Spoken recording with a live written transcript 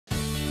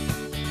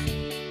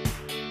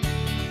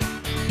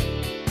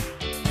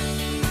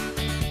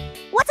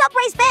up,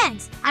 race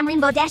fans? I'm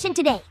Rainbow Dash, and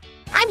today,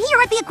 I'm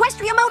here at the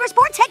Equestria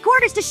Motorsports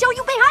headquarters to show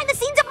you behind the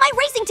scenes of my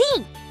racing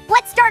team.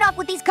 Let's start off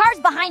with these cars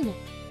behind me.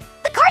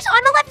 The cars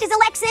on the left is a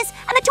Lexus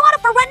and a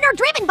Toyota 4Runner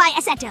driven by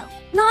Assetto.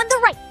 Now on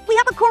the right, we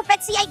have a Corvette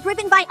C8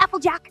 driven by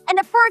Applejack and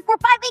a Ford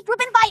 458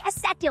 driven by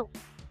Assetto.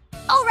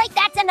 Alright,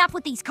 that's enough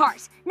with these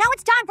cars. Now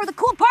it's time for the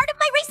cool part of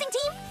my racing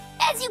team.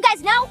 As you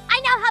guys know,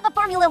 I now have a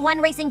Formula 1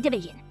 racing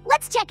division.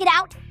 Let's check it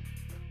out.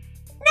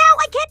 Now,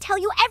 I can't tell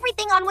you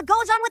everything on what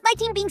goes on with my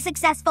team being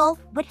successful,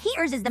 but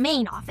here's is the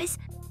main office.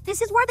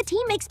 This is where the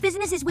team makes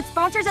businesses with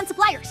sponsors and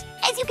suppliers.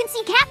 As you can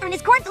see, Catherine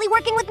is currently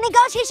working with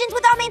negotiations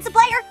with our main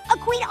supplier,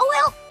 Aquita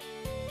Oil.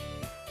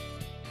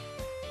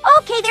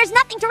 Okay, there's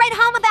nothing to write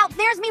home about.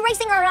 There's me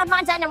racing around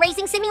Monza in a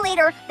racing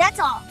simulator, that's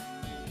all.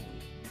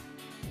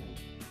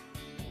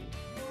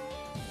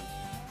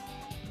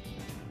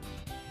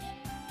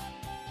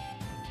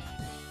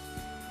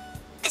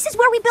 This is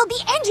where we build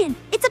the engine.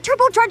 It's a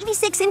turbocharged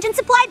V6 engine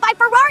supplied by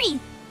Ferrari.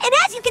 And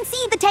as you can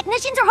see, the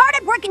technicians are hard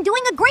at work and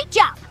doing a great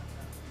job.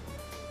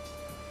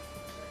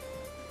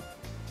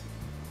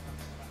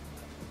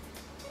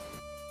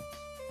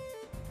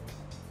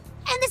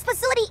 And this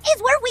facility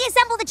is where we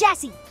assemble the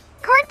chassis.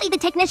 Currently, the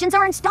technicians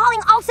are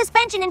installing all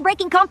suspension and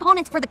braking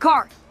components for the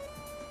car.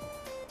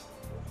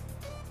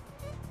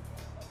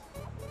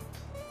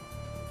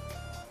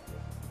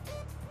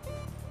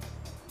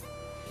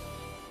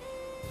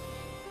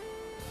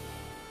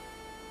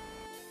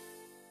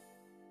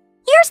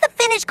 Here's the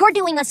finished car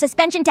doing a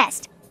suspension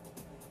test.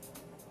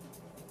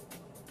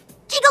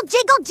 Jiggle,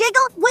 jiggle,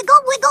 jiggle, wiggle,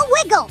 wiggle,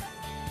 wiggle.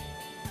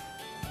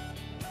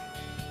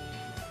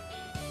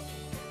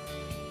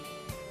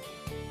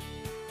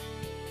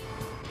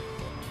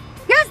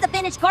 Here's the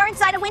finished car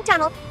inside a wind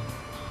tunnel.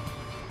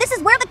 This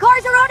is where the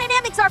car's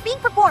aerodynamics are being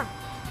performed.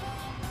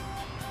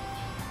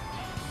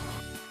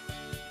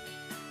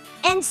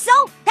 And so,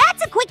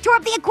 that's a quick tour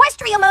of the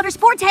Equestria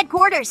Motorsports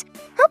headquarters.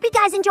 Hope you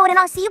guys enjoyed, and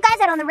I'll see you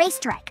guys out on the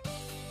racetrack.